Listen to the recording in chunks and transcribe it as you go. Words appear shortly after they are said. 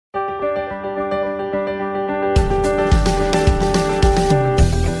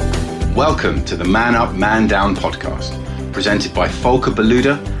Welcome to the Man Up, Man Down podcast, presented by Volker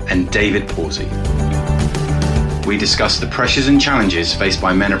Beluda and David Pawsey. We discuss the pressures and challenges faced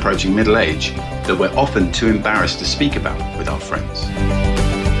by men approaching middle age that we're often too embarrassed to speak about with our friends.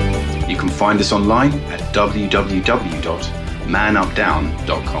 You can find us online at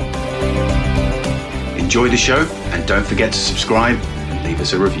www.manupdown.com. Enjoy the show and don't forget to subscribe and leave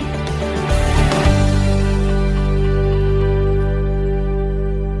us a review.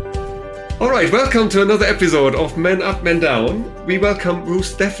 All right, welcome to another episode of Men Up, Men Down. We welcome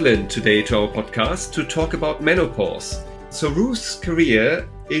Ruth Devlin today to our podcast to talk about menopause. So Ruth's career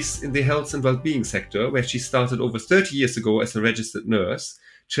is in the health and well-being sector, where she started over 30 years ago as a registered nurse,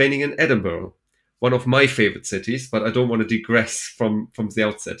 training in Edinburgh, one of my favorite cities, but I don't want to digress from the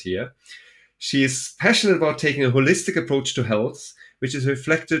outset here. She is passionate about taking a holistic approach to health, which is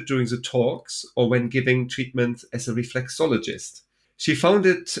reflected during the talks or when giving treatment as a reflexologist. She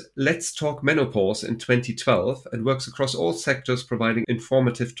founded Let's Talk Menopause in 2012 and works across all sectors providing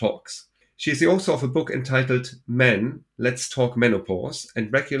informative talks. She is the author of a book entitled Men, Let's Talk Menopause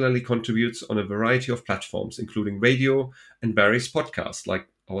and regularly contributes on a variety of platforms, including radio and various podcasts like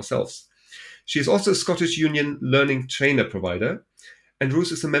ourselves. She is also a Scottish Union learning trainer provider, and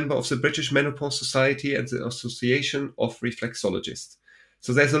Ruth is a member of the British Menopause Society and the Association of Reflexologists.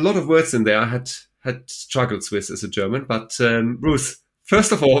 So there's a lot of words in there I had struggles with as a German, but Ruth,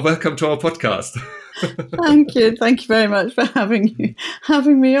 first of all, welcome to our podcast. Thank you very much for having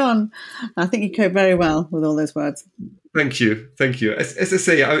me on. I think you cope very well with all those words. Thank you. As I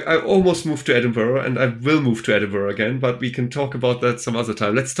say, I almost moved to Edinburgh, and I will move to Edinburgh again, but we can talk about that some other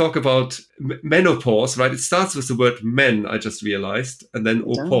time. Let's talk about menopause, right? It starts with the word men, I just realized, and then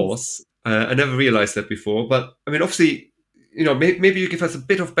pause. I never realized that before, but I mean, obviously, you know, maybe you give us a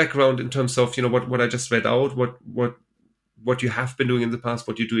bit of background in terms of, you know, what I just read out, what you have been doing in the past,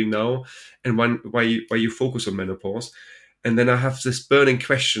 what you're doing now, and why you focus on menopause. And then I have this burning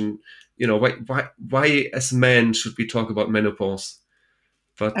question, you know, why as men should we talk about menopause?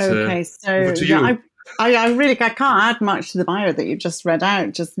 But okay, so over to you. I really can't add much to the bio that you just read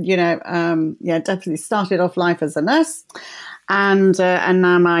out. Just, you know, definitely started off life as a nurse. And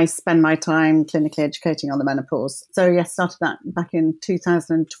now I spend my time clinically educating on the menopause. So yes, started that back in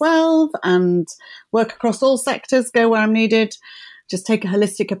 2012 and work across all sectors, go where I'm needed, just take a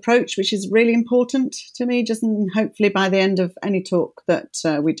holistic approach, which is really important to me. Just hopefully by the end of any talk that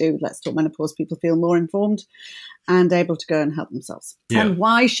we do, Let's Talk Menopause, people feel more informed and able to go and help themselves. Yeah. And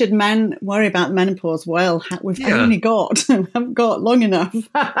why should men worry about menopause? Well, we haven't got long enough.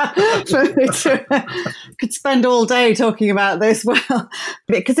 Could spend all day talking about this. Well,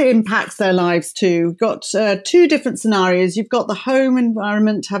 because it impacts their lives too. We've got two different scenarios. You've got the home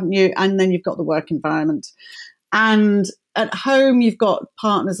environment, haven't you? And then you've got the work environment. And at home, you've got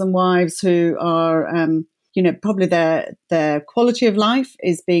partners and wives who are probably their quality of life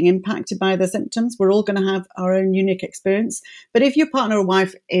is being impacted by the symptoms. We're all going to have our own unique experience. But if your partner or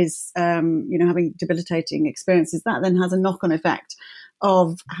wife is, having debilitating experiences, that then has a knock-on effect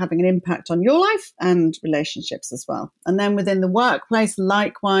of having an impact on your life and relationships as well. And then within the workplace,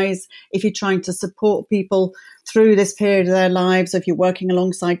 likewise, if you're trying to support people through this period of their lives, if you're working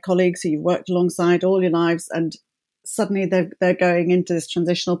alongside colleagues who you've worked alongside all your lives and suddenly they're going into this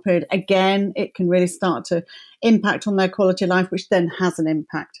transitional period, again, it can really start to impact on their quality of life, which then has an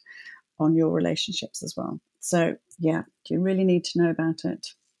impact on your relationships as well. So, yeah, you really need to know about it.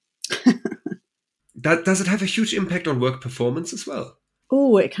 Does it have a huge impact on work performance as well?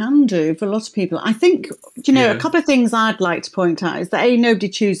 Oh, it can do for a lot of people. I think, a couple of things I'd like to point out is that nobody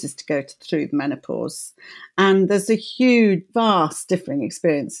chooses to go through the menopause. And there's a huge, vast differing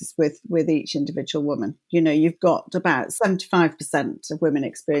experiences with each individual woman. You know, you've got about 75% of women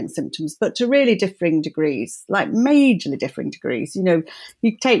experience symptoms, but to really differing degrees, like majorly differing degrees. You know,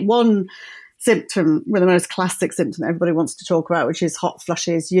 you take one symptom, the most classic symptom everybody wants to talk about, which is hot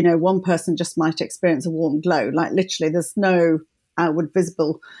flushes. You know, one person just might experience a warm glow. Like literally there's no outward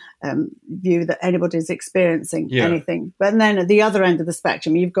visible view that anybody's experiencing anything. But then at the other end of the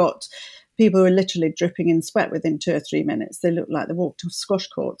spectrum, you've got people who are literally dripping in sweat within 2 or 3 minutes. They look like they walked off squash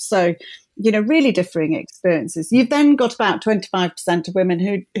court. So, really differing experiences. You've then got about 25% of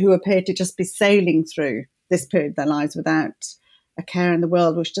women who appear to just be sailing through this period of their lives without a care in the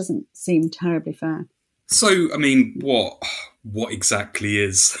world, which doesn't seem terribly fair. So, I mean, what exactly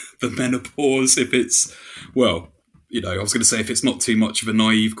is the menopause if it's, I was going to say if it's not too much of a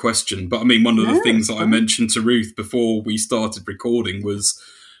naive question, but I mean, one of the things that I mentioned to Ruth before we started recording was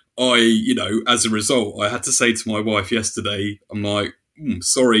as a result, I had to say to my wife yesterday, I'm like,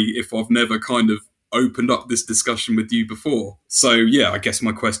 sorry if I've never kind of opened up this discussion with you before. So yeah, I guess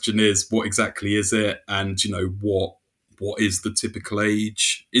my question is, what exactly is it? And, what is the typical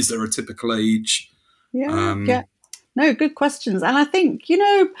age? Is there a typical age? Yeah. No, good questions. And I think,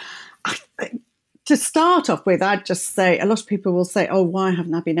 to start off with, I'd just say a lot of people will say, oh, why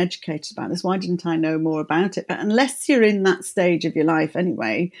haven't I been educated about this? Why didn't I know more about it? But unless you're in that stage of your life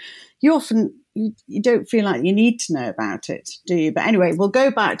anyway, you often you don't feel like you need to know about it, do you? But anyway, we'll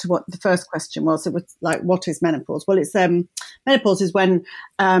go back to what the first question was. It was like, what is menopause? Well, it's menopause is when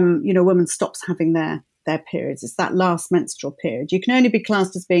a woman stops having their periods. It's that last menstrual period. You can only be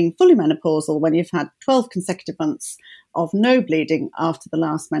classed as being fully menopausal when you've had 12 consecutive months of no bleeding after the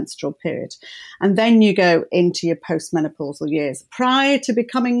last menstrual period. And then you go into your postmenopausal years. Prior to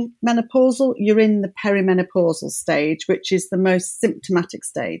becoming menopausal, you're in the perimenopausal stage, which is the most symptomatic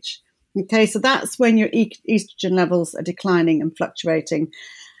stage. Okay, so that's when your estrogen levels are declining and fluctuating.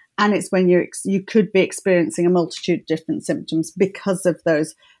 And it's when you could be experiencing a multitude of different symptoms because of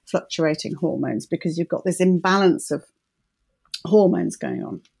those fluctuating hormones, because you've got this imbalance of hormones going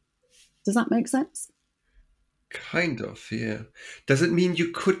on. Does that make sense? Kind of, yeah. Does it mean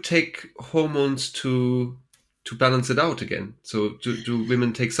you could take hormones to balance it out again? So do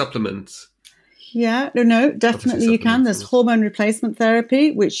women take supplements? Yeah, no, definitely you can. There's hormone replacement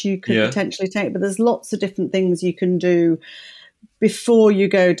therapy, which you could potentially take, but there's lots of different things you can do before you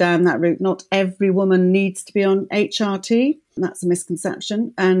go down that route. Not every woman needs to be on HRT. That's a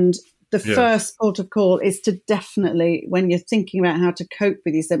misconception. And the first port of call is to definitely, when you're thinking about how to cope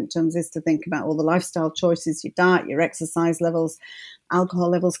with your symptoms, is to think about all the lifestyle choices, your diet, your exercise levels, alcohol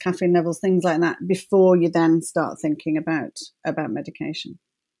levels, caffeine levels, things like that, before you then start thinking about medication.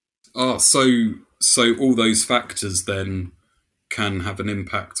 Oh, so all those factors then can have an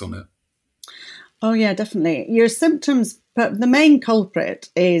impact on it? Oh, yeah, definitely. Your symptoms, but the main culprit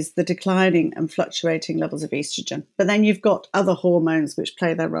is the declining and fluctuating levels of estrogen. But then you've got other hormones which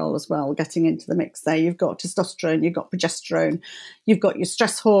play their role as well, getting into the mix there. You've got testosterone, you've got progesterone, you've got your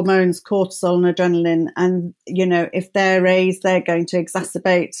stress hormones, cortisol and adrenaline. And, if they're raised, they're going to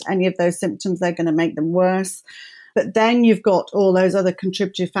exacerbate any of those symptoms. They're going to make them worse. But then you've got all those other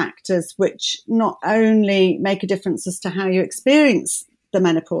contributory factors which not only make a difference as to how you experience the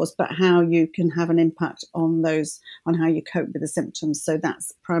menopause, but how you can have an impact on how you cope with the symptoms. So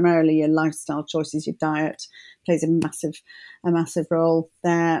that's primarily your lifestyle choices. Your diet plays a massive role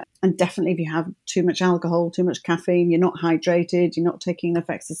there. And definitely if you have too much alcohol, too much caffeine, you're not hydrated, you're not taking enough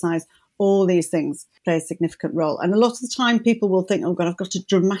exercise, all these things play a significant role. And a lot of the time people will think, oh God, I've got to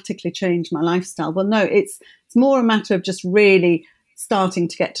dramatically change my lifestyle. Well, no, it's more a matter of just really starting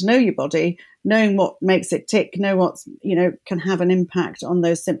to get to know your body, knowing what makes it tick, know what's, can have an impact on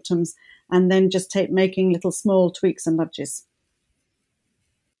those symptoms, and then just making little small tweaks and nudges.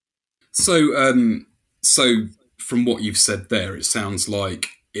 So from what you've said there, it sounds like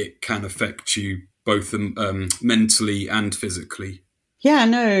it can affect you both mentally and physically. Yeah,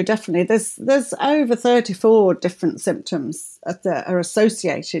 no, definitely. There's over 34 different symptoms that are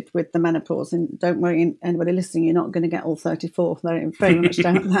associated with the menopause. And don't worry, anybody listening, you're not going to get all 34. Very, very much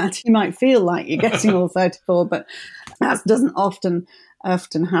doubt that. You might feel like you're getting all 34, but that doesn't often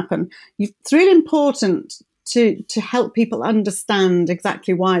happen. It's really important to help people understand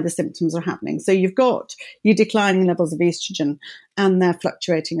exactly why the symptoms are happening. So you've got your declining levels of estrogen, and they're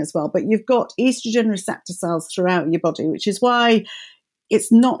fluctuating as well. But you've got estrogen receptor cells throughout your body, which is why it's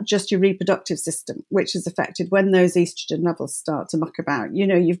not just your reproductive system which is affected when those estrogen levels start to muck about.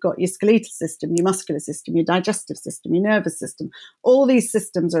 You've got your skeletal system, your muscular system, your digestive system, your nervous system. All these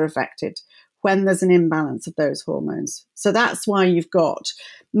systems are affected when there's an imbalance of those hormones. So that's why you've got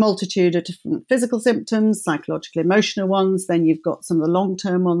multitude of different physical symptoms, psychological, emotional ones. Then you've got some of the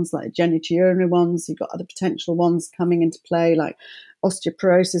long-term ones like genitourinary ones. You've got other potential ones coming into play like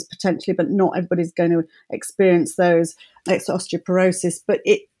osteoporosis potentially, but not everybody's going to experience those. It's osteoporosis, but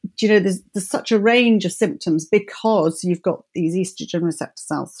there's such a range of symptoms because you've got these estrogen receptor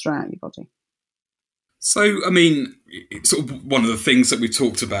cells throughout your body. So, I mean, sort of one of the things that we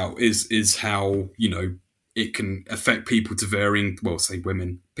talked about is how, it can affect people to varying, well, say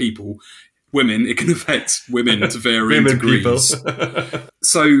women, it can affect women to varying degrees.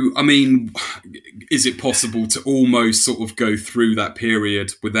 So, I mean, is it possible to almost sort of go through that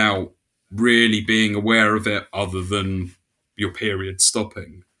period without really being aware of it other than your period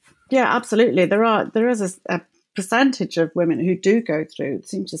stopping? Yeah, absolutely. There is a percentage of women who do go through,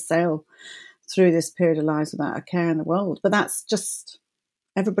 seem to sail through this period of lives without a care in the world. But that's just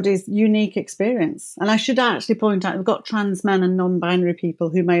everybody's unique experience. And I should actually point out, we've got trans men and non-binary people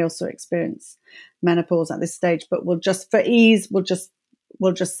who may also experience menopause at this stage, but for ease, we'll just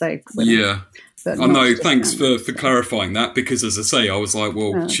say women. Yeah. But I not know, just thanks men, for so. clarifying that, because as I say, I was like,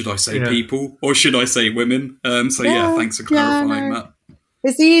 well, should I say Yeah. people or should I say women? Thanks for clarifying no. that.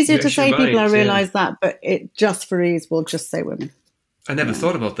 It's easier You're to say actually people, I right, realise that, but it just for ease, we'll just say women. I never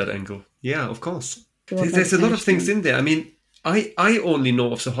thought about that angle. Yeah, of course. You want There's a lot of medication. things in there. I mean, I only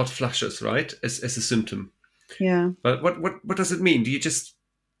know of the hot flushes, right, as a symptom. Yeah. But what does it mean? Do you just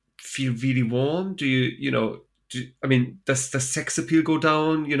feel really warm? Do you does sex appeal go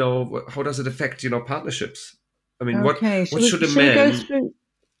down? How does it affect, partnerships? I mean, Okay. what should a Shall we go man... through?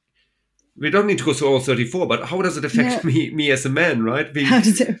 We don't need to go through all 34, but how does it affect me as a man, right? Being, How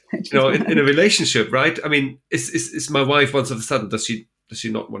does it affect you? in a relationship, right? I mean, is my wife once of a sudden, does she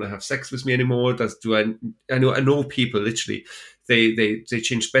not want to have sex with me anymore? I know people literally, they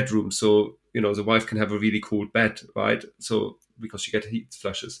change bedrooms so the wife can have a really cold bed, right? So because she gets heat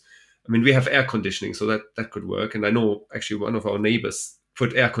flushes. I mean, we have air conditioning, so that could work. And I know actually one of our neighbors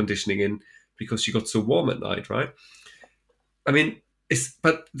put air conditioning in because she got so warm at night, right? I mean,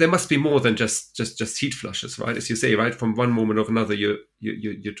 but there must be more than just heat flushes, right? As you say, right? From one moment of another, you're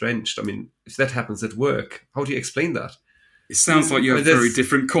drenched. I mean, if that happens at work, how do you explain that? It sounds like you have very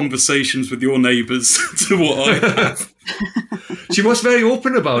different conversations with your neighbours to what I have. She was very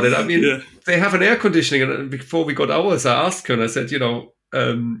open about it. I mean, They have an air conditioning, and before we got ours, I asked her and I said,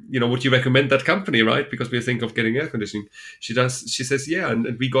 would you recommend that company, right? Because we think of getting air conditioning. She says, yeah,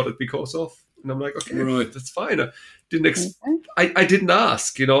 and we got it because of. And I'm like, okay, right, that's fine. I didn't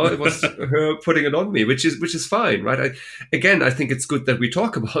ask, it was her putting it on me, which is fine, right? I think it's good that we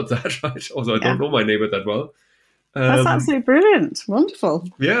talk about that, right? Although I don't know my neighbor that well. That's absolutely brilliant. Wonderful.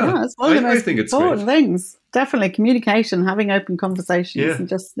 Yeah, it's one of the most it's important great. things. Definitely communication, having open conversations, and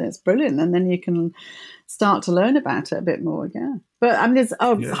it's brilliant. And then you can start to learn about it a bit more. Yeah. But I mean, there's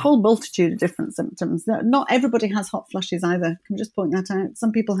a whole multitude of different symptoms. Not everybody has hot flushes either. Can we just point that out?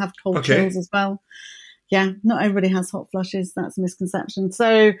 Some people have cold chills as well. Yeah, not everybody has hot flushes. That's a misconception.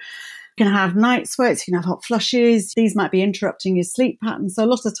 So you can have night sweats, you can have hot flushes. These might be interrupting your sleep pattern. So a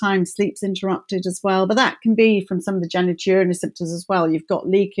lot of times sleep's interrupted as well. But that can be from some of the genitourinary symptoms as well. You've got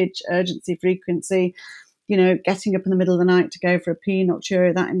leakage, urgency, frequency. Getting up in the middle of the night to go for a pee,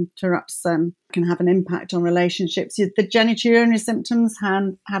 nocturia, that interrupts, can have an impact on relationships. The genitourinary symptoms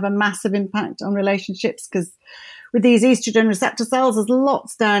have a massive impact on relationships because with these estrogen receptor cells, there's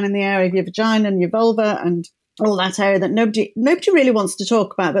lots down in the area of your vagina and your vulva and all that area that nobody really wants to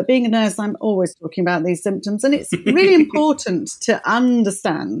talk about. But being a nurse, I'm always talking about these symptoms. And it's really important to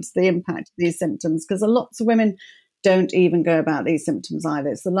understand the impact of these symptoms because lots of women don't even go about these symptoms either.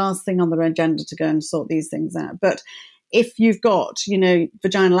 It's the last thing on their agenda to go and sort these things out. But if you've got,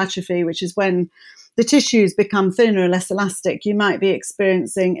 vaginal atrophy, which is when the tissues become thinner and less elastic, you might be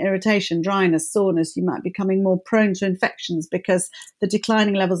experiencing irritation, dryness, soreness. You might be becoming more prone to infections because the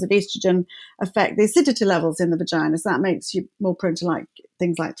declining levels of estrogen affect the acidity levels in the vagina. So that makes you more prone to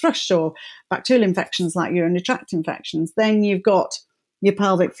things like thrush or bacterial infections like urinary tract infections. Then you've got your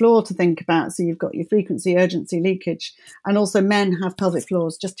pelvic floor to think about. So you've got your frequency, urgency, leakage. And also men have pelvic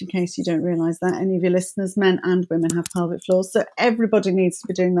floors, just in case you don't realise that. Any of your listeners, men and women have pelvic floors. So everybody needs to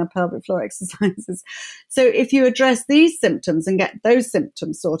be doing their pelvic floor exercises. So if you address these symptoms and get those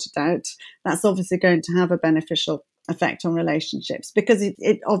symptoms sorted out, that's obviously going to have a beneficial effect on relationships because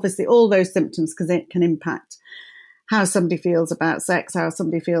it obviously all those symptoms, because it can impact how somebody feels about sex, how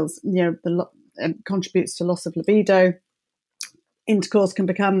somebody feels, contributes to loss of libido. Intercourse can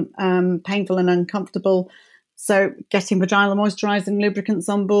become painful and uncomfortable. So getting vaginal moisturising lubricants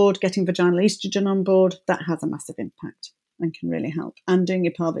on board, getting vaginal estrogen on board, that has a massive impact and can really help. And doing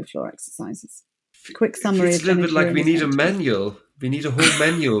your pelvic floor exercises. Quick summary. It's a little bit like we need a manual. We need a whole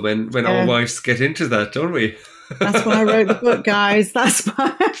manual when our wives get into that, don't we? That's why I wrote the book, guys. That's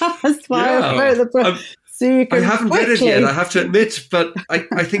why I wrote the book. So you can I haven't read it yet, I have to admit, but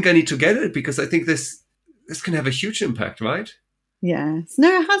I think I need to get it because I think this can have a huge impact, right? Yes.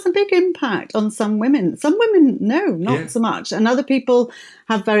 No, it has a big impact on some women. Some women, no, not so much. And other people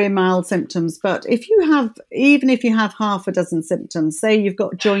have very mild symptoms. But even if you have half a dozen symptoms, say you've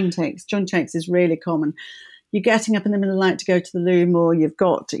got joint aches is really common. You're getting up in the middle of the night to go to the loo, or you've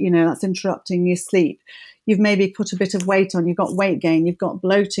got, that's interrupting your sleep. You've maybe put a bit of weight on, you've got weight gain, you've got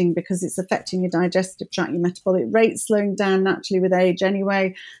bloating because it's affecting your digestive tract, your metabolic rate slowing down naturally with age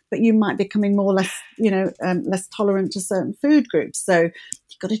anyway, but you might be becoming less tolerant to certain food groups. So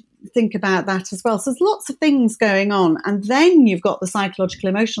you've got to think about that as well. So there's lots of things going on. And then you've got the psychological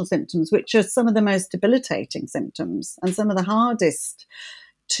emotional symptoms, which are some of the most debilitating symptoms and some of the hardest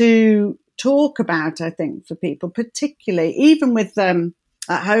to talk about, I think, for people, particularly even with at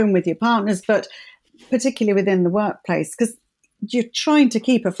home with your partners, but particularly within the workplace, because you're trying to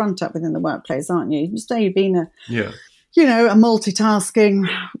keep a front up within the workplace, aren't you? Say you've been a multitasking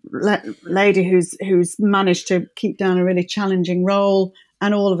lady who's managed to keep down a really challenging role,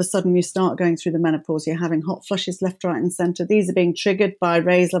 and all of a sudden you start going through the menopause. You're having hot flushes left, right, and centre. These are being triggered by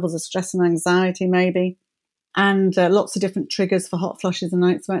raised levels of stress and anxiety, maybe, and lots of different triggers for hot flushes and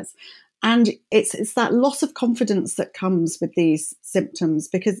night sweats. And it's that loss of confidence that comes with these symptoms,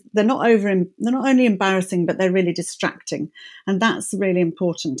 because they're not only embarrassing, but they're really distracting. And that's really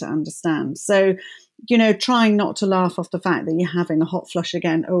important to understand. So, trying not to laugh off the fact that you're having a hot flush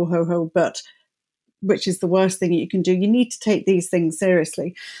again, oh ho ho, but which is the worst thing you can do. You need to take these things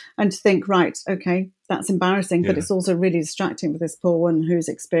seriously and to think, right, okay, that's embarrassing, but it's also really distracting for this poor one who's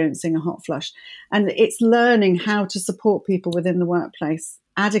experiencing a hot flush. And it's learning how to support people within the workplace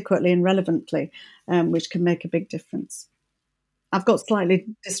adequately and relevantly, which can make a big difference. I've got slightly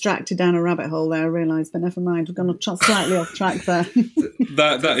distracted down a rabbit hole there, I realise, but never mind. We've gone slightly off track there.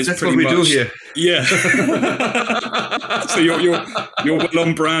 That's what we do here. Yeah. So you're well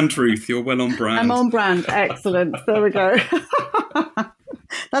on brand, Ruth. You're well on brand. I'm on brand. Excellent. There we go.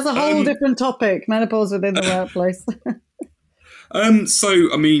 That's a whole different topic, menopause within the workplace. Let's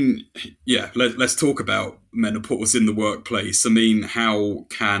talk about menopause in the workplace. I mean, how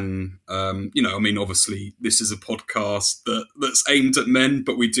can, obviously this is a podcast that's aimed at men,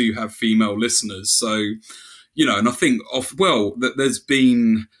 but we do have female listeners. So, and I think that there's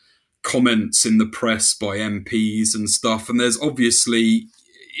been comments in the press by MPs and stuff, and there's obviously,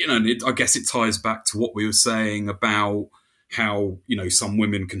 I guess it ties back to what we were saying about how, some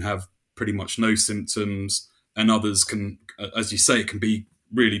women can have pretty much no symptoms and others can, as you say, it can be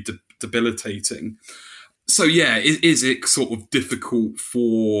really debilitating. So, is it sort of difficult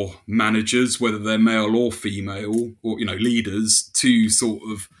for managers, whether they're male or female, or, leaders, to sort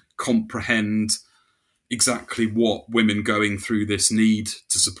of comprehend exactly what women going through this need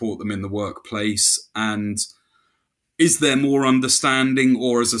to support them in the workplace? And is there more understanding,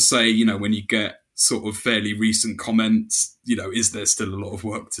 or, as I say, when you get sort of fairly recent comments, is there still a lot of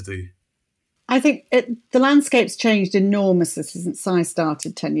work to do? I think the landscape's changed enormously since I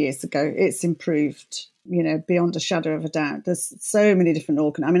started 10 years ago. It's improved, beyond a shadow of a doubt. There's so many different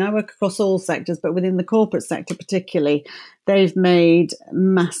I work across all sectors, but within the corporate sector particularly, they've made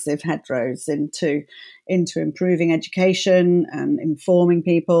massive headroads into improving education and informing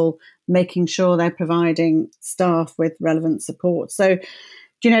people, making sure they're providing staff with relevant support. So,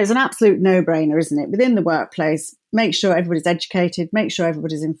 it's an absolute no-brainer, isn't it? Within the workplace, make sure everybody's educated, make sure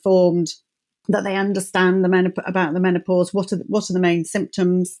everybody's informed, that they understand about the menopause. What are the main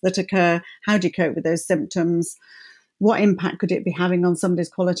symptoms that occur? How do you cope with those symptoms? What impact could it be having on somebody's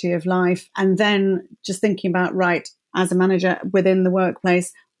quality of life? And then just thinking about, right, as a manager within the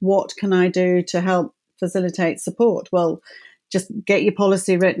workplace, what can I do to help facilitate support? Well, just get your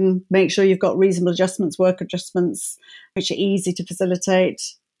policy written, make sure you've got reasonable adjustments, work adjustments, which are easy to facilitate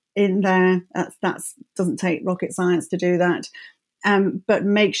in there. That doesn't take rocket science to do that. But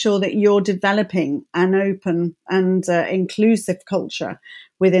make sure that you're developing an open and inclusive culture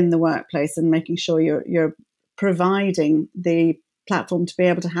within the workplace, and making sure you're providing the platform to be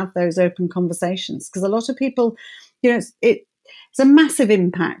able to have those open conversations. Because a lot of people, it's a massive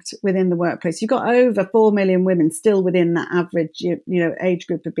impact within the workplace. You've got over 4 million women still within that average, age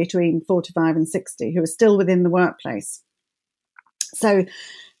group of between 45 and 60 who are still within the workplace. So,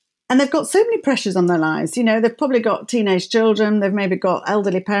 and they've got so many pressures on their lives. They've probably got teenage children. They've maybe got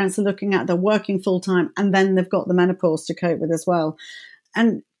elderly parents they're looking at. They're working full time. And then they've got the menopause to cope with as well.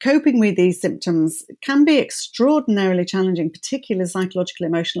 And coping with these symptoms can be extraordinarily challenging, particularly psychological,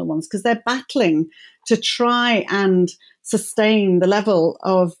 emotional ones, because they're battling to try and sustain the level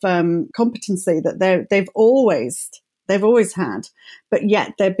of competency that they've always had, but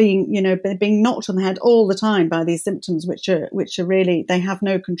yet they're being knocked on the head all the time by these symptoms, which are really, they have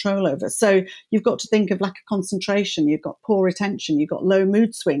no control over. So you've got to think of lack of concentration, you've got poor retention, you've got low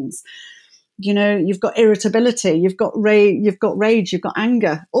mood swings, you've got irritability, you've got rage, you've got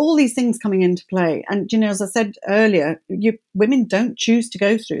anger, all these things coming into play. And, as I said earlier, women don't choose to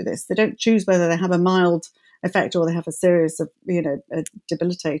go through this. They don't choose whether they have a mild effect or they have a serious, a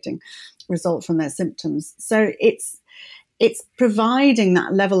debilitating result from their symptoms. So it's providing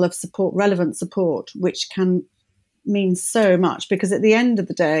that level of support, relevant support, which can mean so much, because at the end of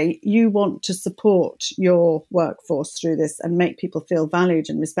the day, you want to support your workforce through this and make people feel valued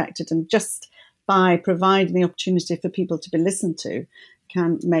and respected. And just by providing the opportunity for people to be listened to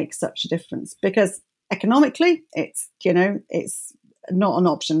can make such a difference. Because economically, it's not an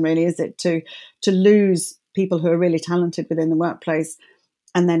option really, is it, to lose people who are really talented within the workplace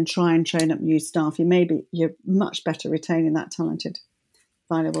and then try and train up new staff, you're much better retaining that talented,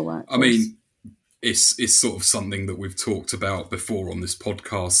 valuable workforce. I mean, it's sort of something that we've talked about before on this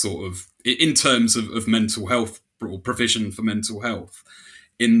podcast, sort of in terms of mental health or provision for mental health,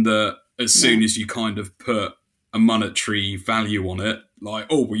 in that as soon as you kind of put a monetary value on it, like,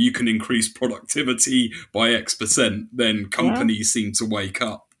 oh, well, you can increase productivity by X%, then companies seem to wake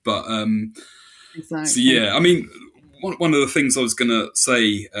up. But exactly. So yeah, I mean, one of the things I was going to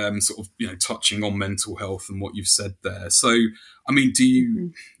say, sort of, touching on mental health and what you've said there. So, I mean,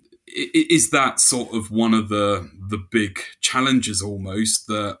 is that sort of one of the big challenges almost,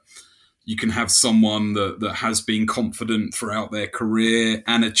 that you can have someone that has been confident throughout their career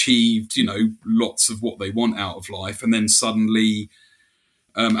and achieved, lots of what they want out of life, and then suddenly,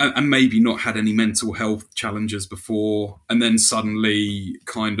 and maybe not had any mental health challenges before, and then suddenly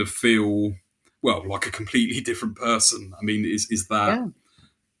kind of feel, well, like a completely different person. I mean, is that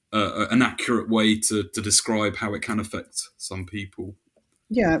an accurate way to describe how it can affect some people?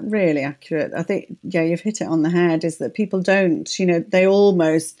 Yeah, really accurate. I think, you've hit it on the head, is that people don't, they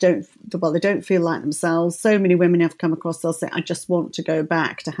almost don't, they don't feel like themselves. So many women I've come across, they'll say, I just want to go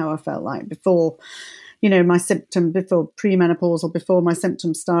back to how I felt like before, my symptom, before premenopausal, before my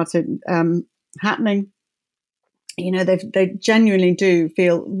symptoms started happening. They genuinely do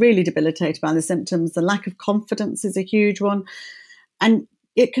feel really debilitated by the symptoms. The lack of confidence is a huge one. And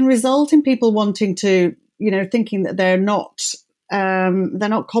it can result in people wanting to, thinking that they're not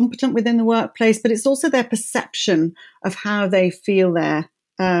competent within the workplace, but it's also their perception of how they feel they're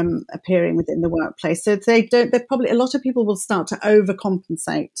appearing within the workplace. So they're probably, a lot of people will start to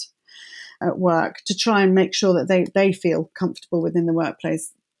overcompensate at work to try and make sure that they feel comfortable within the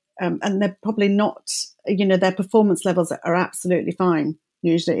workplace. And they're probably not, their performance levels are absolutely fine.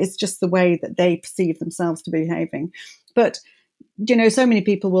 Usually it's just the way that they perceive themselves to be behaving. But, so many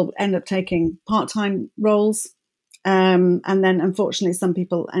people will end up taking part-time roles. And then unfortunately, some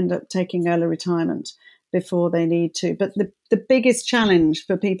people end up taking early retirement before they need to. But the biggest challenge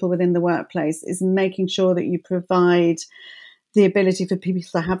for people within the workplace is making sure that you provide the ability for people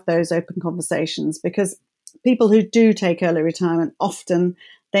to have those open conversations, because people who do take early retirement, often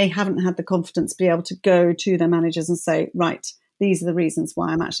they haven't had the confidence to be able to go to their managers and say, right, these are the reasons why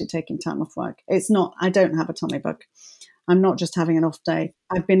I'm actually taking time off work. It's not, I don't have a tummy bug. I'm not just having an off day.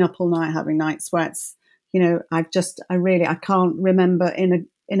 I've been up all night having night sweats. I can't remember in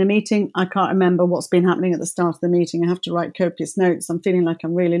a meeting. I can't remember what's been happening at the start of the meeting. I have to write copious notes. I'm feeling like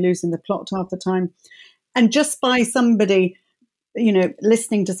I'm really losing the plot half the time. And just by somebody,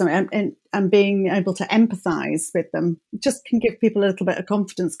 listening to something and being able to empathize with them just can give people a little bit of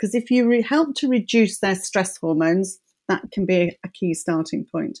confidence. Because if you help to reduce their stress hormones, that can be a key starting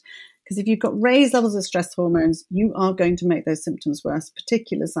point. Because if you've got raised levels of stress hormones, you are going to make those symptoms worse,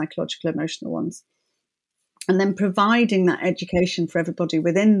 particularly psychological, emotional ones. And then providing that education for everybody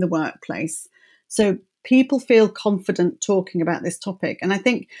within the workplace, so people feel confident talking about this topic. And I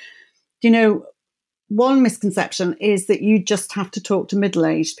think, one misconception is that you just have to talk to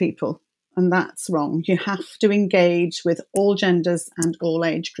middle-aged people, and that's wrong. You have to engage with all genders and all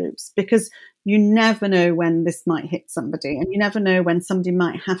age groups, because you never know when this might hit somebody, and you never know when somebody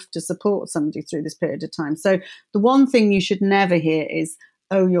might have to support somebody through this period of time. So the one thing you should never hear is,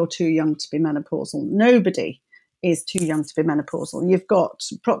 oh, you're too young to be menopausal. Nobody is too young to be menopausal. You've got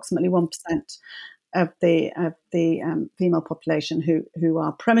approximately 1% of the female population who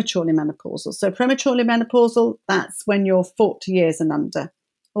are prematurely menopausal. So prematurely menopausal, that's when you're 40 years and under,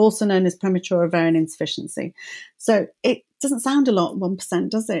 also known as premature ovarian insufficiency. So it doesn't sound a lot, 1%,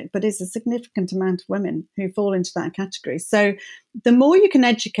 does it? But it's a significant amount of women who fall into that category. So the more you can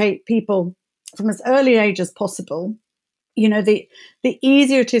educate people from as early age as possible, the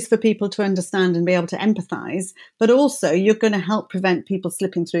easier it is for people to understand and be able to empathize, but also you're going to help prevent people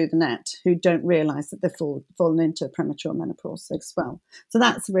slipping through the net who don't realize that they've fallen into premature menopause as well. So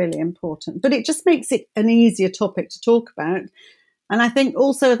that's really important. But it just makes it an easier topic to talk about. And I think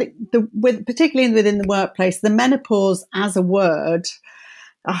also, particularly within the workplace, the menopause as a word,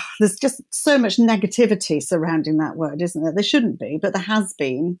 there's just so much negativity surrounding that word, isn't there? There shouldn't be, but there has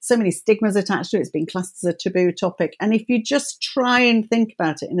been. So many stigmas attached to it. It's been classed as a taboo topic. And if you just try and think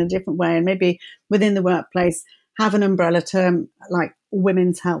about it in a different way, and maybe within the workplace, have an umbrella term like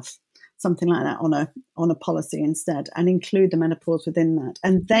women's health, something like that on a policy instead, and include the menopause within that.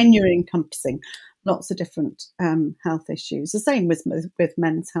 And then you're encompassing lots of different health issues. The same with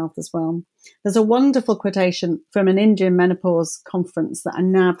men's health as well. There's a wonderful quotation from an Indian menopause conference that I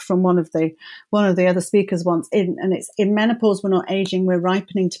nabbed from one of the other speakers once, and it's, "In menopause, we're not aging, we're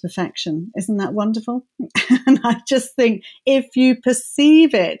ripening to perfection." Isn't that wonderful? And I just think if you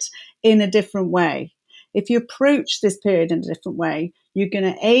perceive it in a different way, if you approach this period in a different way, you're going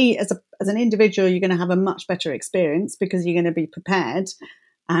to, as an individual, you're going to have a much better experience because you're going to be prepared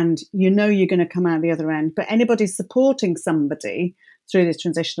and you're going to come out the other end. But anybody supporting somebody through this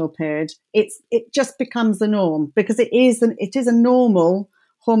transitional period, it just becomes the norm, because it is a normal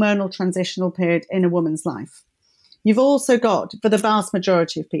hormonal transitional period in a woman's life. You've also got, for the vast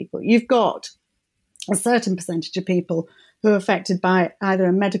majority of people, you've got a certain percentage of people who are affected by either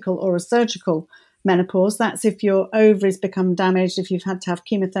a medical or a surgical menopause. That's if your ovaries become damaged, if you've had to have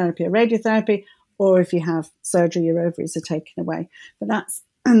chemotherapy or radiotherapy, or if you have surgery, your ovaries are taken away. But that's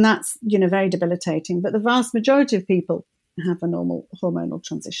very debilitating. But the vast majority of people have a normal hormonal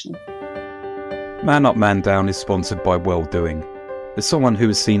transition. Man Up, Man Down is sponsored by Welldoing. As someone who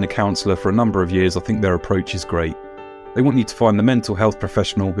has seen a counsellor for a number of years, I think their approach is great. They want you to find the mental health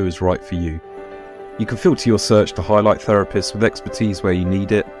professional who is right for you. You can filter your search to highlight therapists with expertise where you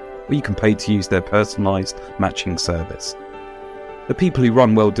need it, or you can pay to use their personalised matching service. The people who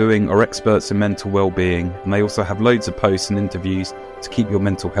run Welldoing are experts in mental well-being, and they also have loads of posts and interviews to keep your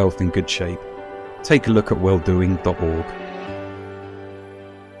mental health in good shape. Take a look at welldoing.org.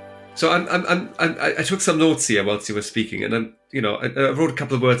 So I took some notes here whilst you were speaking, and I wrote a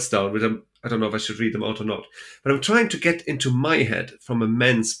couple of words down, which I don't know if I should read them out or not. But I'm trying to get into my head from a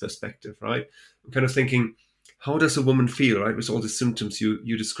man's perspective, right? I'm kind of thinking, how does a woman feel, right, with all the symptoms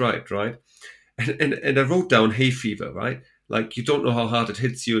you described, right? And I wrote down hay fever, right? Like, you don't know how hard it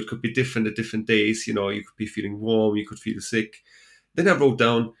hits you. It could be different at different days. You could be feeling warm. You could feel sick. Then I wrote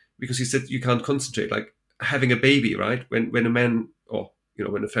down, because you said you can't concentrate, like having a baby, right? When a man, or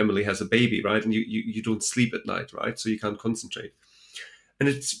when a family has a baby, right? And you don't sleep at night, right? So you can't concentrate. And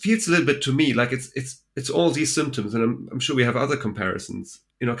it feels a little bit to me like it's all these symptoms, and I'm sure we have other comparisons,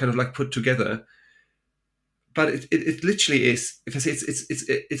 kind of like put together. But it literally is, if I say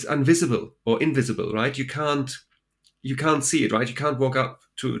it's invisible or invisible, right? You can't see it, right? You can't walk up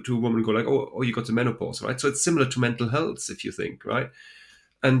to a woman and go like, oh, you got the menopause, right? So it's similar to mental health, if you think, right?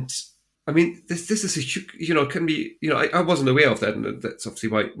 And I mean, this is a huge, can be, I wasn't aware of that, and that's obviously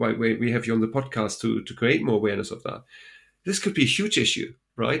why we have you on the podcast to create more awareness of that. This could be a huge issue,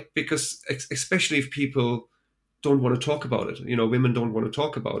 right? Because especially if people don't want to talk about it, women don't want to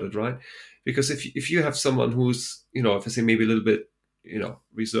talk about it, right? Because if you have someone who's, if I say maybe a little bit,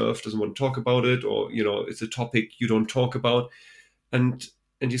 reserved, doesn't want to talk about it, or, it's a topic you don't talk about, and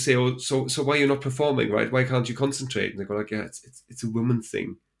you say, oh, so why are you not performing, right? Why can't you concentrate? And they go like, yeah, it's a woman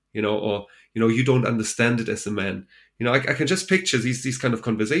thing, or, you don't understand it as a man. I can just picture these kind of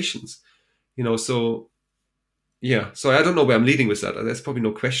conversations, so yeah. So I don't know where I'm leading with that. There's probably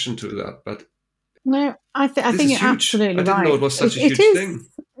no question to that, but no, I think you're absolutely right. I didn't know it was such a huge thing.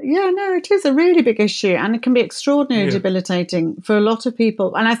 Yeah, no, it is a really big issue, and it can be extraordinarily debilitating for a lot of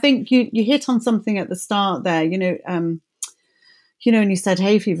people. And I think you hit on something at the start there, and you said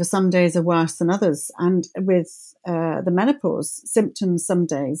hay fever, some days are worse than others. And with the menopause symptoms, some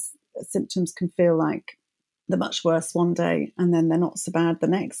days symptoms can feel like they're much worse one day, and then they're not so bad the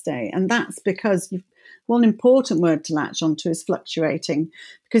next day. And that's because one important word to latch onto is fluctuating,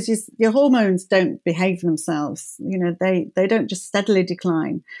 because your hormones don't behave themselves. They don't just steadily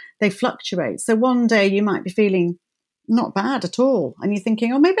decline, they fluctuate. So one day you might be feeling not bad at all, and you're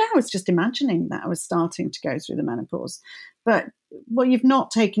thinking, oh, maybe I was just imagining that I was starting to go through the menopause. But what you've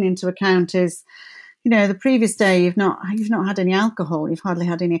not taken into account is, the previous day you've not had any alcohol, you've hardly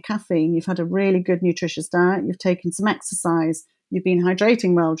had any caffeine, you've had a really good nutritious diet, you've taken some exercise, you've been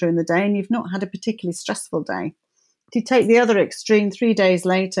hydrating well during the day, and you've not had a particularly stressful day. If you take the other extreme, 3 days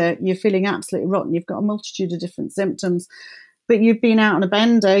later, you're feeling absolutely rotten. You've got a multitude of different symptoms, but you've been out on a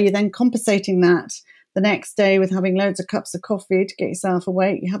bender. You're then compensating that the next day with having loads of cups of coffee to get yourself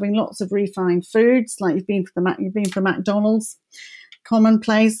awake. You're having lots of refined foods, like you've been for McDonald's,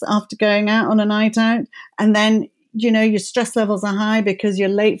 commonplace after going out on a night out. And then, your stress levels are high because you're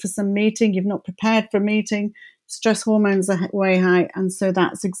late for some meeting. You've not prepared for a meeting. Stress hormones are way high, and so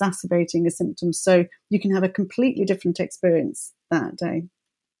that's exacerbating the symptoms. So you can have a completely different experience that day.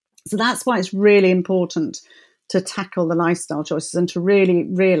 So that's why it's really important to tackle the lifestyle choices and to really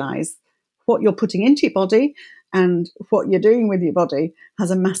realise what you're putting into your body and what you're doing with your body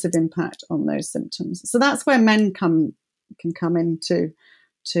has a massive impact on those symptoms. So that's where men can come into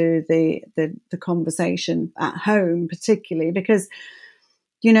the conversation at home, particularly because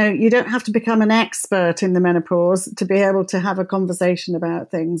you don't have to become an expert in the menopause to be able to have a conversation about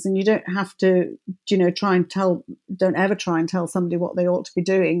things. And you don't have to, don't ever try and tell somebody what they ought to be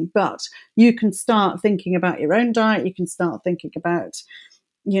doing. But you can start thinking about your own diet. You can start thinking about,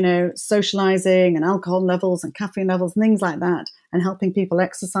 socializing and alcohol levels and caffeine levels and things like that, and helping people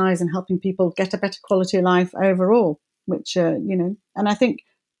exercise and helping people get a better quality of life overall, which, and I think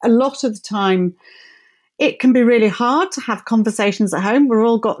a lot of the time, it can be really hard to have conversations at home. We're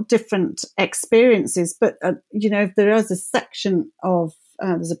all got different experiences, but, there is a section of,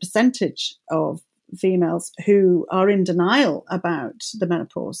 there's a percentage of females who are in denial about the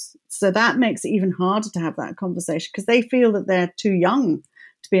menopause. So that makes it even harder to have that conversation because they feel that they're too young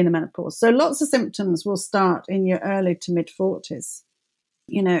to be in the menopause. So lots of symptoms will start in your early to mid 40s,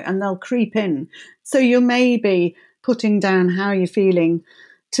 and they'll creep in. So you may be putting down how you're feeling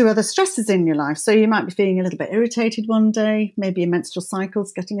to other stresses in your life. So you might be feeling a little bit irritated one day, maybe your menstrual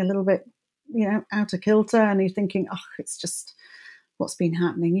cycle's getting a little bit, out of kilter, and you're thinking, oh, it's just what's been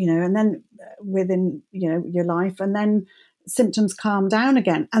happening, and then within, your life, and then symptoms calm down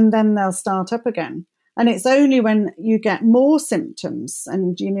again, and then they'll start up again. And it's only when you get more symptoms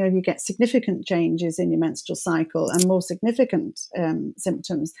and, you get significant changes in your menstrual cycle and more significant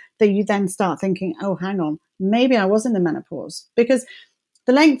symptoms that you then start thinking, oh, hang on, maybe I was in the menopause. Because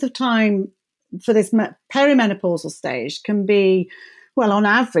the length of time for this perimenopausal stage can be, well, on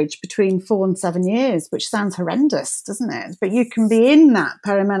average, between 4 and 7 years, which sounds horrendous, doesn't it? But you can be in that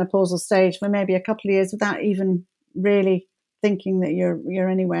perimenopausal stage for maybe a couple of years without even really thinking that you're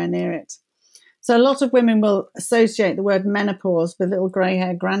anywhere near it. So a lot of women will associate the word menopause with little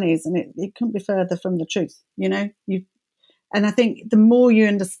grey-haired grannies, and it couldn't be further from the truth, And I think the more you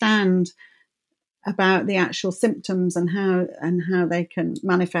understand about the actual symptoms and how they can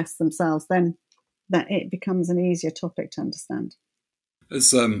manifest themselves, then that it becomes an easier topic to understand.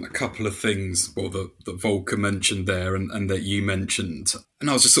 There's a couple of things, well, that Volker mentioned there and that you mentioned.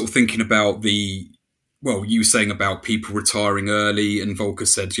 And I was just sort of thinking about you were saying about people retiring early, and Volker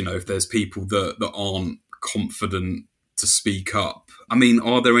said, if there's people that aren't confident to speak up. I mean,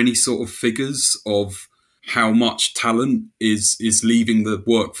 are there any sort of figures of how much talent is leaving the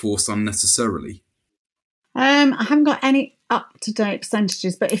workforce unnecessarily? I haven't got any up-to-date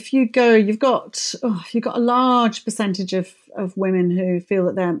percentages, but if you go, you've got a large percentage of women who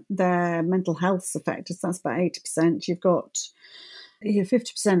feel that their mental health's affected. So that's about 80%. You've got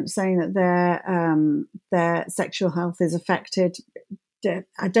 50% saying that their sexual health is affected.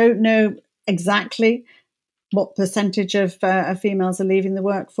 I don't know exactly what percentage of females are leaving the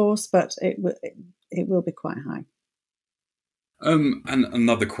workforce, but it will be quite high. And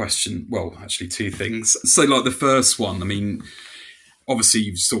another question, well, actually two things. So like the first one, I mean, obviously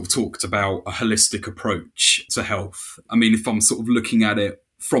you've sort of talked about a holistic approach to health. I mean, if I'm sort of looking at it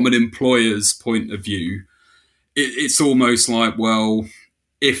from an employer's point of view, it's almost like, well,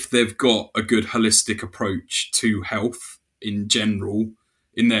 if they've got a good holistic approach to health in general,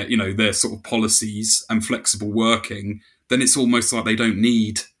 in their sort of policies and flexible working, then it's almost like they don't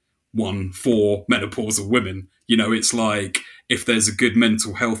need one for menopausal women. It's like if there's a good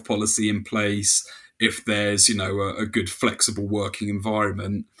mental health policy in place, if there's, a good flexible working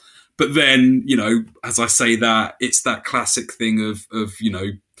environment. But then, as I say that, it's that classic thing of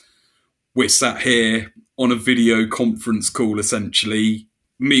we're sat here on a video conference call, essentially,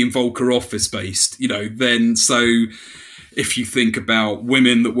 me and Volker are office-based, then so if you think about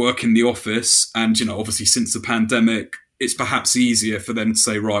women that work in the office and, obviously since the pandemic, it's perhaps easier for them to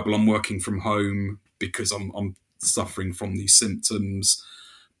say, right, well, I'm working from home because I'm suffering from these symptoms.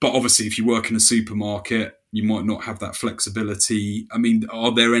 But obviously, if you work in a supermarket, you might not have that flexibility. I mean,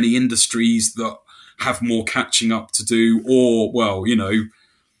 are there any industries that have more catching up to do? Or, well,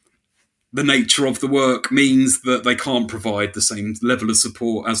 the nature of the work means that they can't provide the same level of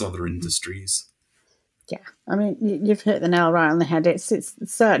support as other industries. Yeah, I mean, you've hit the nail right on the head. It's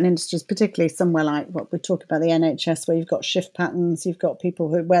certain industries, particularly somewhere like what we're talking about, the NHS, where you've got shift patterns, you've got people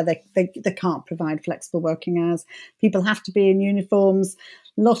where they can't provide flexible working hours. People have to be in uniforms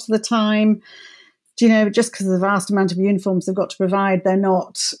a lot of the time. Just because of the vast amount of uniforms they've got to provide, they're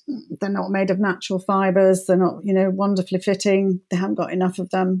not made of natural fibres. They're not, wonderfully fitting. They haven't got enough of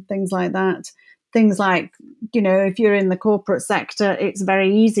them. Things like that. Things like, if you're in the corporate sector, it's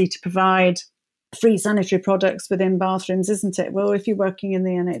very easy to provide free sanitary products within bathrooms, isn't it? Well, if you're working in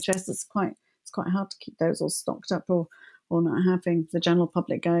the NHS, it's quite hard to keep those all stocked up or not having the general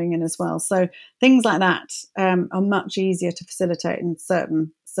public going in as well. So things like that are much easier to facilitate in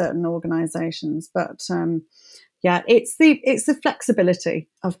certain organisations. But it's the flexibility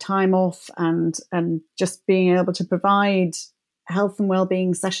of time off and just being able to provide health and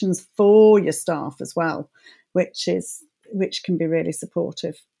wellbeing sessions for your staff as well, which can be really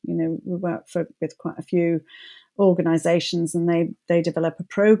supportive. You know, we work with quite a few organisations, and they develop a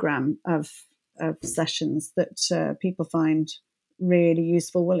programme of sessions that people find really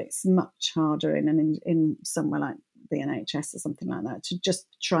useful. Well, it's much harder in somewhere like the NHS or something like that to just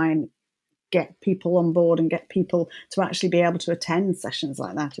try and get people on board and get people to actually be able to attend sessions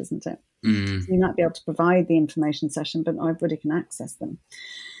like that, isn't it? Mm. So you might be able to provide the information session, but not everybody can access them.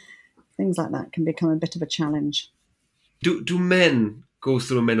 Things like that can become a bit of a challenge. Do men go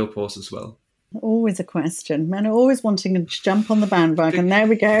through menopause as well? Always a question. Men are always wanting to jump on the bandwagon. There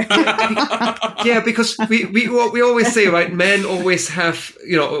we go. Yeah, because we always say, right, men always have,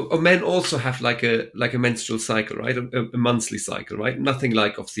 you know, or men also have like a menstrual cycle, right? A monthly cycle, right? Nothing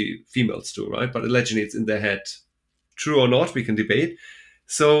like obviously females do, right? But allegedly it's in their head. True or not, we can debate.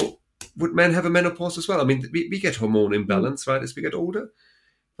 So would men have a menopause as well? I mean, we get hormone imbalance, right, as we get older.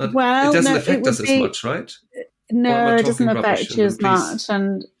 But it doesn't affect us as much, right? No, it doesn't affect you as much.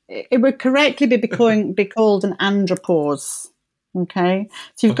 And it would correctly be called an andropause. Okay,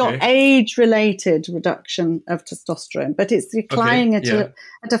 so you've got age-related reduction of testosterone, but it's declining at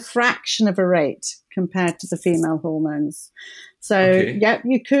a fraction of a rate compared to the female hormones. So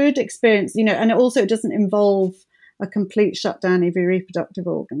you could experience, you know, and it doesn't involve a complete shutdown of your reproductive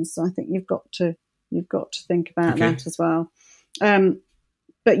organs. So I think you've got to think about that as well.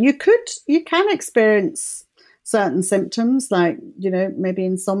 But you can experience certain symptoms like, you know, maybe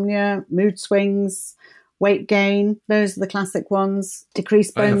insomnia, mood swings, weight gain. Those are the classic ones.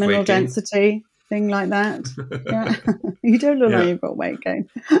 Decreased bone mineral density, thing like that. Yeah. You don't look like you've got weight gain.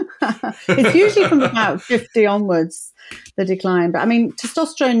 It's usually from about 50 onwards, the decline. But I mean,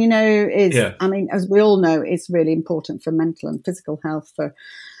 testosterone, you know, I mean, as we all know, is really important for mental and physical health,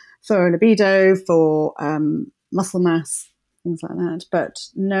 for libido, for muscle mass, things like that. But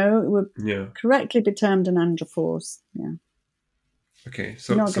no, it would correctly be termed an andropause. Yeah. Okay,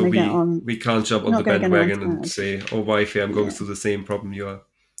 so we can't jump on the bandwagon and say, "Oh, wifey, I'm going through the same problem you are."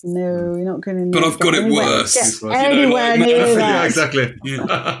 No, you're not going to. But I've got it worse. Anywhere near that. Yeah, exactly.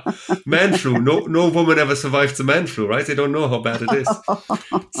 Yeah. Man flu. No woman ever survives the man flu, right? They don't know how bad it is.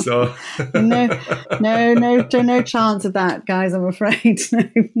 So no chance of that, guys. I'm afraid.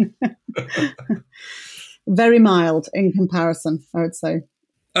 Very mild in comparison, I would say.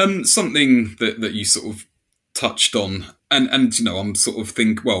 Something that you sort of touched on, and you know, I'm sort of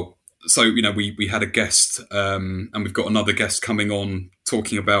so, you know, we had a guest, and we've got another guest coming on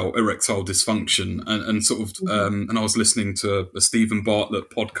talking about erectile dysfunction, and sort of, and I was listening to a Stephen Bartlett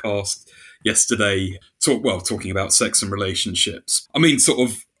podcast yesterday, talking about sex and relationships. I mean, sort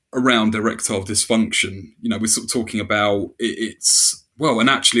of around erectile dysfunction, you know, we're sort of talking about it's. Well, and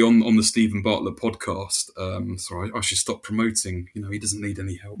actually on the Stephen Bartlett podcast, sorry, I should stop promoting. You know, he doesn't need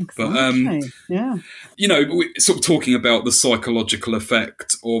any help. Exactly. But, you know, we're sort of talking about the psychological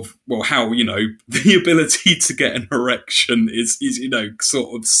effect of, well, how, you know, the ability to get an erection is you know,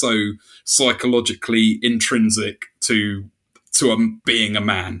 sort of so psychologically intrinsic to being a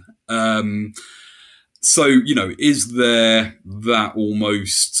man. So, you know, is there that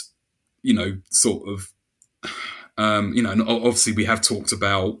almost, you know, sort of, you know, and obviously we have talked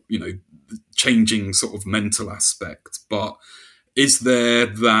about, you know, changing sort of mental aspect, but is there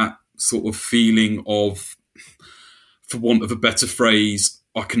that sort of feeling of, for want of a better phrase,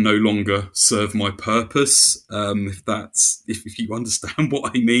 I can no longer serve my purpose? If you understand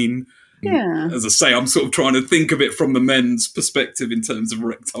what I mean. Yeah. As I say, I'm sort of trying to think of it from the men's perspective in terms of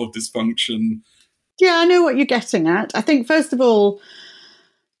erectile dysfunction. Yeah, I know what you're getting at. I think, first of all,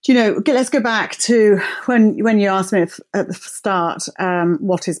 you know, let's go back to when you asked me at the start,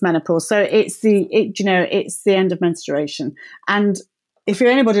 what is menopause? So it's the end of menstruation. And if you're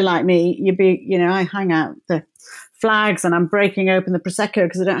anybody like me, you'd be, you know, I hang out the flags and I'm breaking open the Prosecco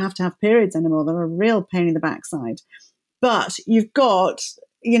because I don't have to have periods anymore. They're a real pain in the backside. But you've got,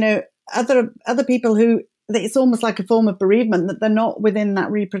 you know, other people who, it's almost like a form of bereavement that they're not within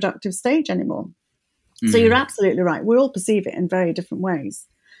that reproductive stage anymore. So you're absolutely right. We all perceive it in very different ways.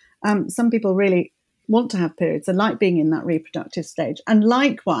 Some people really want to have periods and like being in that reproductive stage. And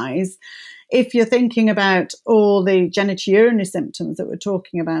likewise, if you're thinking about all the genitourinary symptoms that we're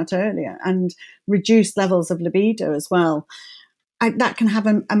talking about earlier and reduced levels of libido as well, that can have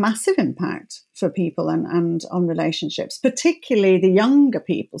a massive impact for people and on relationships, particularly the younger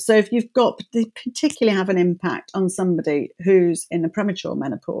people. So if you've got, they particularly have an impact on somebody who's in a premature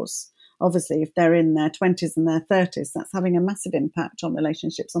menopause. Obviously, if they're in their 20s and their 30s, that's having a massive impact on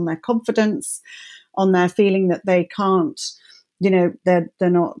relationships, on their confidence, on their feeling that they can't, you know, they're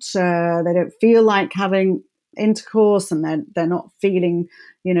not, they don't feel like having intercourse, and they're not feeling,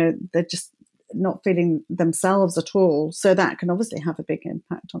 they're just not feeling themselves at all. So that can obviously have a big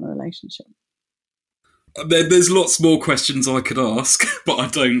impact on a relationship. There's lots more questions I could ask, but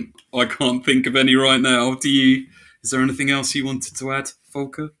I can't think of any right now. Is there anything else you wanted to add,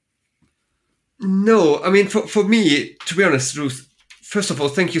 Volker? No, I mean, for me, to be honest, Ruth, first of all,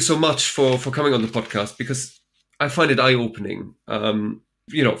 thank you so much for coming on the podcast, because I find it eye-opening.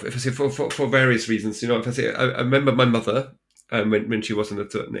 If I say for various reasons, if I say, I remember my mother when she was in a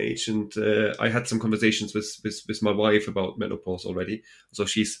certain age, and I had some conversations with my wife about menopause already. So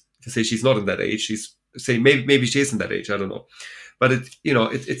she's not in that age. She's saying maybe she isn't that age. I don't know, but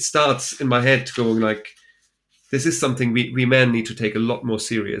it starts in my head going like, this is something we men need to take a lot more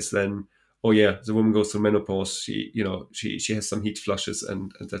serious than, oh yeah, the woman goes through menopause. She has some heat flushes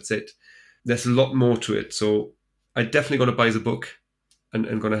and that's it. There's a lot more to it. So I'm definitely going to buy the book and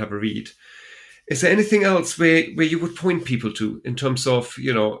going to have a read. Is there anything else where you would point people to in terms of,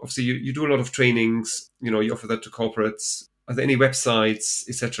 obviously you do a lot of trainings, you offer that to corporates. Are there any websites,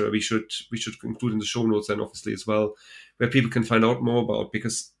 etc. we should include in the show notes then obviously as well, where people can find out more about?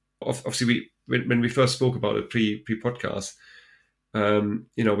 Because obviously when we first spoke about it pre-podcast,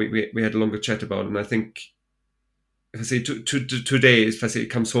 we had a longer chat about it. And I think, if I say today, if I say it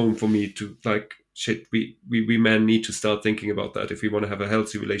comes home for me to like, shit, we men need to start thinking about that if we want to have a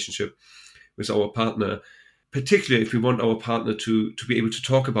healthy relationship with our partner, particularly if we want our partner to be able to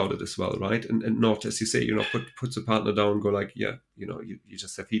talk about it as well, right? And not, as you say, put the partner down and go like, yeah, you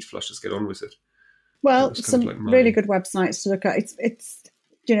just have heat flushes, get on with it. Well, some really good websites to look at.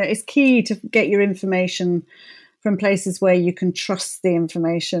 It's key to get your information from places where you can trust the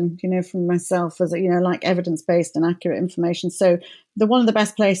information, from myself as like evidence-based and accurate information. So one of the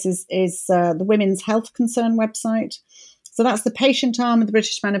best places is the Women's Health Concern website. So that's the patient arm of the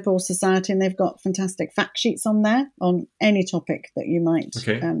British Menopause Society, and they've got fantastic fact sheets on there on any topic that you might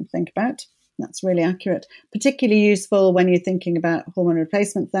think about. That's really accurate, particularly useful when you're thinking about hormone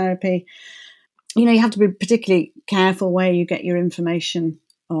replacement therapy. You have to be particularly careful where you get your information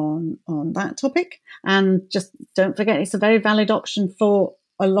on that topic. And just don't forget, it's a very valid option for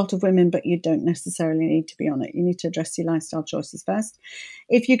a lot of women, but you don't necessarily need to be on it. You need to address your lifestyle choices first.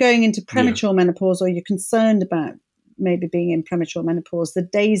 If you're going into premature menopause, or you're concerned about maybe being in premature menopause, the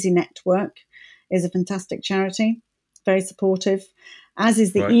Daisy Network is a fantastic charity, very supportive, as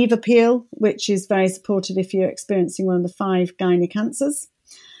is the Eve Appeal, which is very supportive if you're experiencing one of the 5 gynae cancers.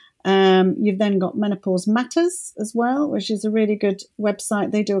 You've then got Menopause Matters as well, which is a really good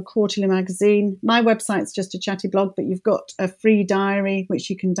website. They do a quarterly magazine. My website's just a chatty blog, but you've got a free diary, which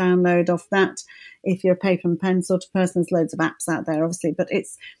you can download off that if you're a paper and pen sort of person. There's loads of apps out there, obviously, but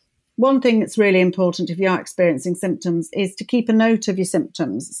it's one thing that's really important if you are experiencing symptoms is to keep a note of your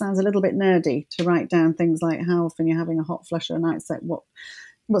symptoms. It sounds a little bit nerdy to write down things like how often you're having a hot flush or a night sweat,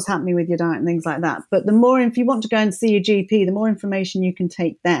 what's happening with your diet and things like that. But the more, if you want to go and see your GP, the more information you can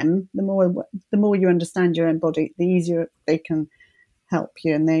take them, the more you understand your own body, the easier they can help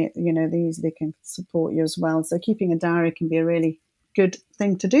you, and the easier they can support you as well. So keeping a diary can be a really good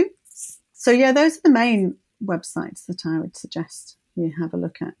thing to do. So yeah, those are the main websites that I would suggest you have a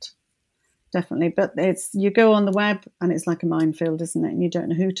look at. Definitely. But you go on the web and it's like a minefield, isn't it? And you don't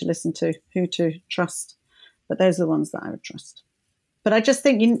know who to listen to, who to trust. But those are the ones that I would trust. But I just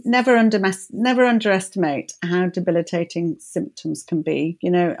think you never underestimate how debilitating symptoms can be,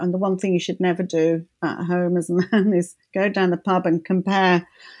 and the one thing you should never do at home as a man is go down the pub and compare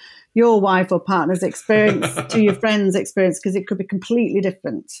your wife or partner's experience to your friend's experience, because it could be completely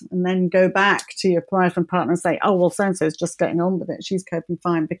different. And then go back to your wife and partner and say, oh, well, so-and-so's just getting on with it. She's coping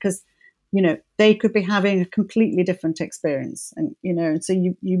fine, because they could be having a completely different experience. And, so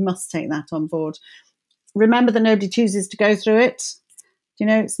you must take that on board. Remember that nobody chooses to go through it.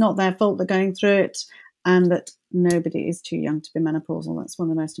 It's not their fault they're going through it, and that nobody is too young to be menopausal. That's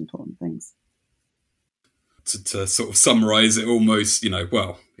one of the most important things. To sort of summarise it almost,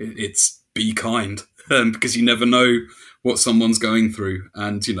 it's be kind, because you never know what someone's going through.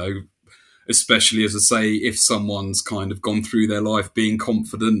 And, especially, as I say, if someone's kind of gone through their life being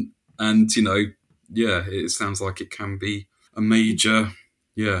confident and, it sounds like it can be a major,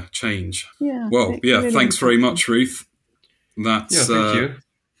 change. Yeah. Well, really thanks very much, Ruth. Thank you.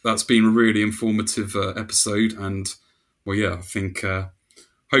 That's been a really informative episode, and I think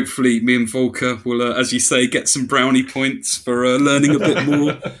hopefully me and Volker will, as you say, get some brownie points for learning a bit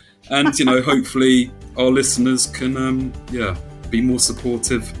more, and hopefully our listeners can be more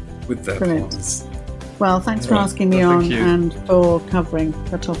supportive with their partners. Well, thanks for asking me on and for covering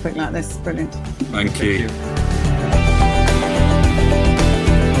a topic like this. Brilliant. Thank you.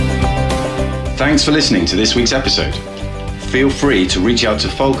 Thanks for listening to this week's episode. Feel free to reach out to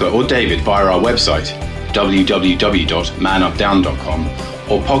Volker or David via our website, www.manupdown.com,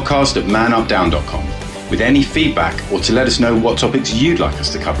 or podcast@manupdown.com, with any feedback or to let us know what topics you'd like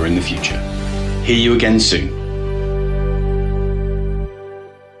us to cover in the future. Hear you again soon.